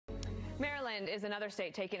Maryland is another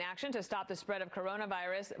state taking action to stop the spread of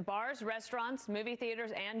coronavirus. Bars, restaurants, movie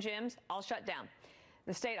theaters, and gyms all shut down.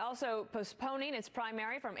 The state also postponing its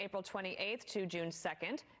primary from April 28th to June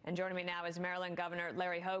 2nd. And joining me now is Maryland Governor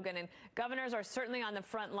Larry Hogan. And governors are certainly on the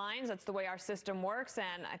front lines. That's the way our system works,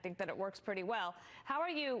 and I think that it works pretty well. How are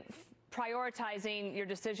you prioritizing your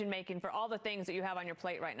decision making for all the things that you have on your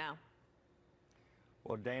plate right now?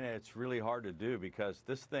 Well, Dana, it's really hard to do because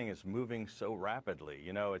this thing is moving so rapidly.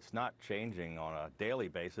 You know, it's not changing on a daily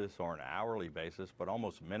basis or an hourly basis, but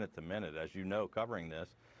almost minute to minute, as you know, covering this.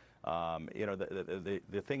 You know,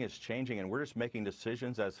 the thing is changing, and we're just making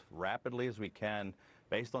decisions as rapidly as we can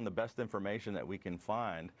based on the best information that we can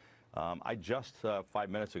find. I just 5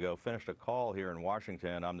 minutes ago finished a call here in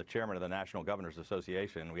Washington. I'm the chairman of the National Governors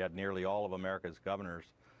Association. We had nearly all of America's governors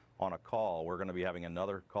on a call. We're going to be having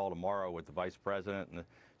another call tomorrow with the vice president and the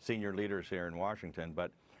senior leaders here in Washington.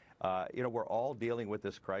 But you know, we're all dealing with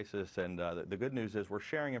this crisis, and the good news is we're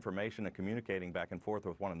sharing information and communicating back and forth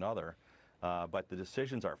with one another. But the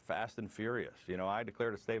decisions are fast and furious. You know, I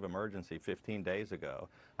declared a state of emergency 15 days ago.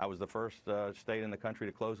 I was the first state in the country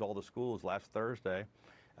to close all the schools last Thursday.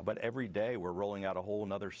 But every day we're rolling out a whole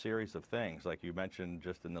another series of things, like you mentioned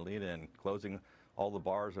just in the lead-in, closing all the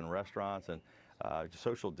bars and restaurants and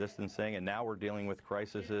social distancing. And now we're dealing with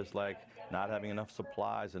crises like not having enough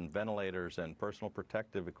supplies and ventilators and personal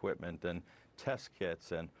protective equipment and test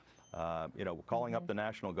kits and you know, calling up the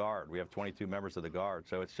National Guard. We have 22 members of the Guard,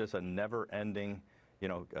 so it's just a never-ending, you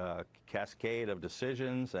know, cascade of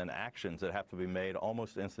decisions and actions that have to be made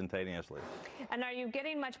almost instantaneously. And are you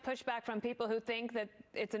getting much pushback from people who think that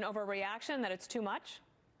it's an overreaction, that it's too much?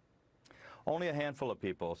 Only a handful of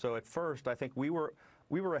people. So at first, I think we were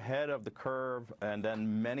ahead of the curve, and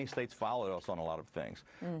then many states followed us on a lot of things.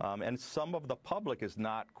 And some of the public is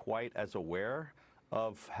not quite as aware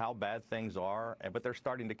of how bad things are, but they're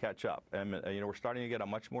starting to catch up. And you know, we're starting to get a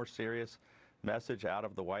much more serious message out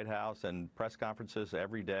of the White House and press conferences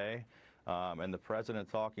every day. And the president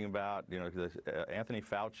talking about, you know, Anthony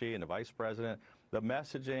Fauci and the vice president. The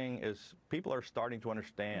messaging is people are starting to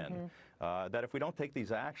understand that if we don't take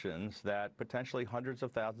these actions, that potentially hundreds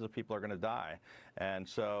of thousands of people are going to die. And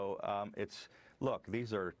so look,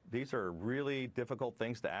 these are really difficult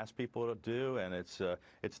things to ask people to do, and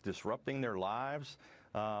it's disrupting their lives.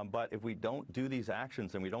 But if we don't do these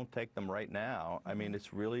actions and we don't take them right now, I mean,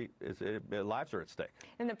 lives are at stake.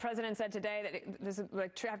 And the president said today that we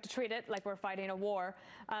have to treat it like we're fighting a war.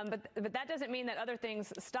 But that doesn't mean that other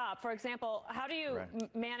things stop. For example, how do you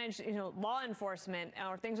manage, you know, law enforcement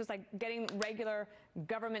or things just like getting regular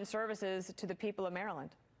government services to the people of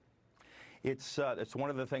Maryland? It's one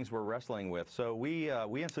of the things we're wrestling with. So we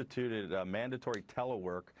instituted mandatory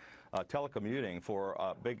telecommuting for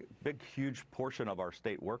a big, huge portion of our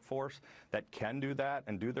state workforce that can do that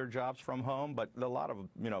and do their jobs from home. But a lot of,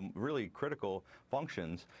 you know, really critical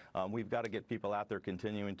functions, we've got to get people out there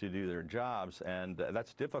continuing to do their jobs, and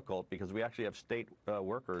that's difficult because we actually have state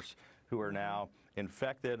workers who are now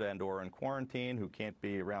infected and or in quarantine, who can't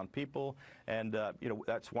be around people. And you know,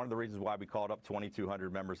 that's one of the reasons why we called up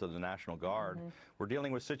 2,200 members of the National Guard. We're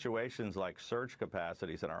dealing with situations like surge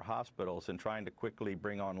capacities in our hospitals and trying to quickly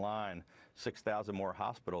bring online 6,000 more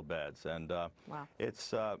hospital beds. And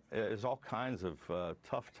it's all kinds of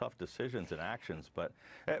tough decisions and actions. But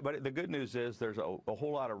the good news is there's a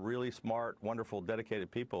whole lot of really smart, wonderful,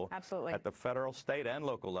 dedicated people at the federal, state, and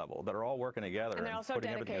local level that are all working together and also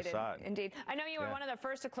putting everything aside. Indeed. I know you were one of the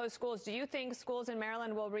first to close schools. Do you think schools in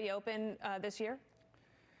Maryland will reopen this year?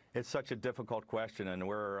 It's such a difficult question, and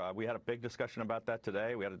we had a big discussion about that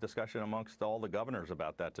today. We had a discussion amongst all the governors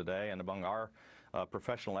about that today, and among our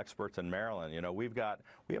professional experts in Maryland. You know, we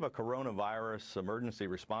have a coronavirus emergency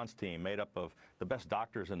response team made up of the best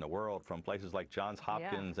doctors in the world from places like Johns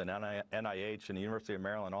Hopkins and NIH and the University of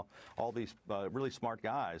Maryland, all these really smart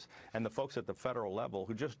guys, and the folks at the federal level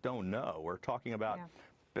who just don't know. We're talking about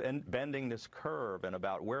bending this curve and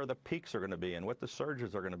about where the peaks are going to be and what the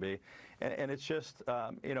surges are going to be. And it's just,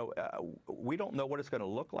 you know, we don't know what it's going to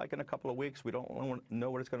look like in a couple of weeks. We don't know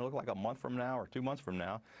what it's going to look like a month from now or 2 months from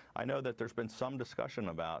now. I know that there's been some discussion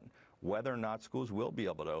about whether or not schools will be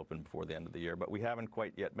able to open before the end of the year, but we haven't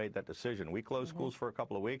quite yet made that decision. We closed schools for a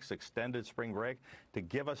couple of weeks, extended spring break, to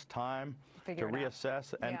give us time to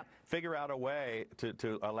reassess and figure out a way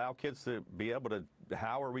to allow kids to be able to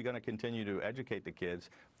how are we going to continue to educate the kids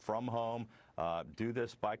from home, do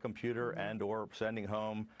this by computer and or sending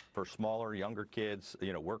home for smaller, younger kids,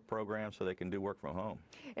 work programs so they can do work from home.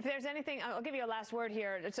 If there's anything, I'll give you a last word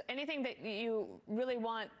here. It's anything that you really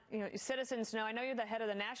want, citizens to know. I know you're the head of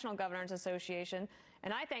the National Governors Association,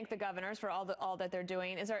 and I thank the governors for all that they're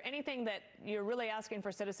doing. Is there anything that you're really asking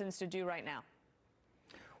for citizens to do right now?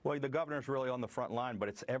 Well, the governor's really on the front line, but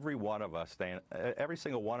it's every one of us, Dana, every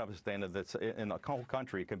single one of us, Dana, that's in the whole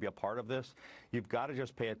country can be a part of this. You've got to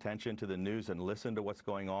just pay attention to the news and listen to what's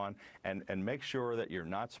going on and make sure that you're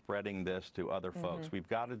not spreading this to other folks. We've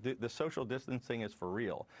got to do, the social distancing is for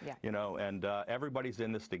real, and everybody's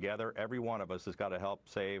in this together. Every one of us has got to help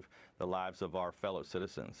save the lives of our fellow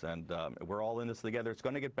citizens, and we're all in this together. It's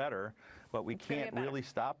going to get better, but we can't really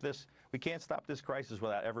stop this. We can't stop this crisis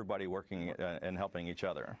without everybody working and helping each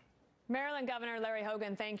other. Maryland Governor Larry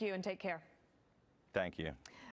Hogan, thank you and take care. Thank you.